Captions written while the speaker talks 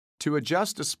To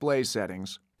adjust display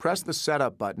settings, press the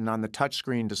Setup button on the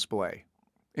touchscreen display.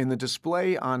 In the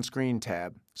Display on-Screen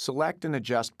tab, select and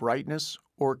adjust brightness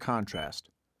or contrast.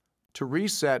 To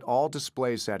reset all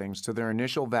display settings to their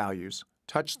initial values,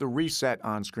 touch the Reset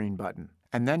on-Screen button,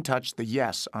 and then touch the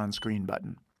Yes on-Screen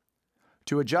button.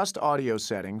 To adjust audio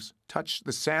settings, touch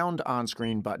the Sound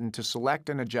on-Screen button to select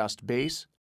and adjust bass,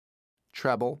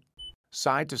 treble,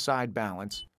 side-to-side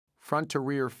balance,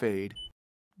 front-to-rear fade,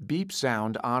 beep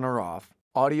sound on or off,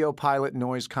 audio pilot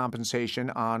noise compensation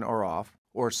on or off,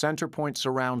 or center point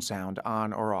surround sound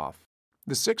on or off.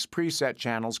 The 6 preset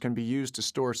channels can be used to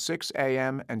store 6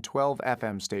 AM and 12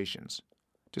 FM stations.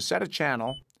 To set a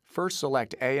channel, first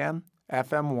select AM,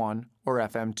 FM1, or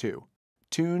FM2.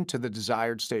 Tune to the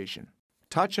desired station.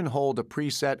 Touch and hold a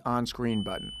preset on-screen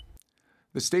button.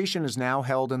 The station is now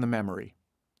held in the memory.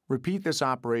 Repeat this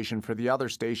operation for the other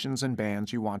stations and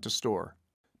bands you want to store.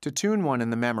 To tune one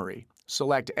in the memory,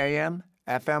 select AM,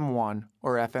 FM1,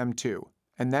 or FM2,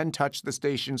 and then touch the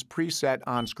station's preset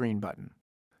on-screen button.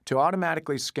 To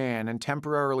automatically scan and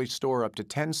temporarily store up to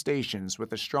 10 stations with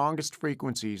the strongest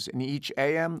frequencies in each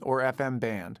AM or FM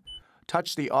band,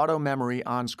 touch the Auto Memory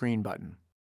on-screen button.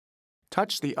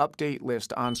 Touch the Update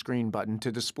List on-screen button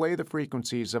to display the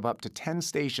frequencies of up to 10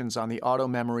 stations on the Auto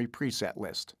Memory preset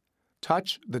list.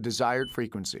 Touch the desired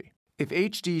frequency. If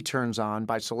HD turns on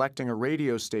by selecting a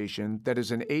radio station that is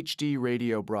an HD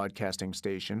radio broadcasting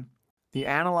station, the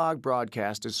analog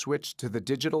broadcast is switched to the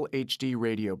digital HD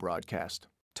radio broadcast.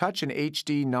 Touch an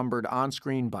HD numbered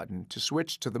on-screen button to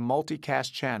switch to the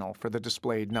multicast channel for the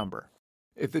displayed number.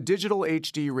 If the digital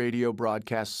HD radio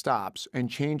broadcast stops and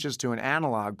changes to an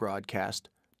analog broadcast,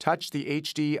 touch the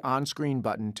HD on-screen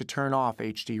button to turn off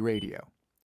HD radio.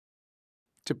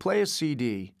 To play a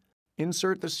CD,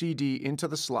 insert the CD into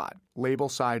the slot, label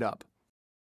side up.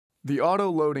 The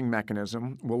auto-loading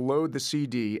mechanism will load the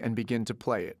CD and begin to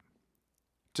play it.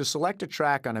 To select a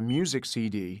track on a music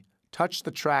CD, touch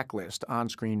the Track List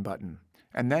on-screen button,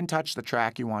 and then touch the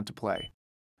track you want to play.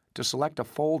 To select a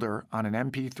folder on an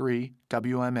MP3,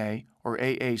 WMA, or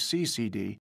AAC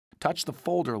CD, touch the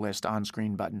Folder List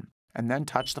on-screen button, and then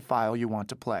touch the file you want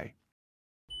to play.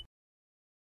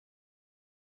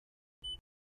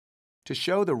 To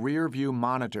show the rear view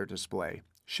monitor display,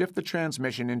 shift the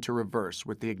transmission into reverse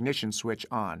with the ignition switch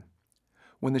on.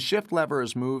 When the shift lever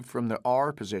is moved from the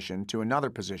R position to another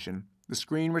position, the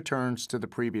screen returns to the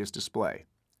previous display.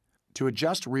 To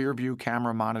adjust rear view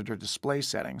camera monitor display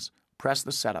settings, press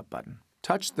the Setup button.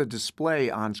 Touch the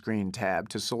Display on-Screen tab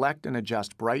to select and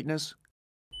adjust brightness,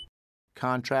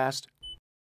 contrast,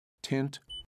 tint,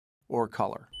 or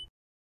color.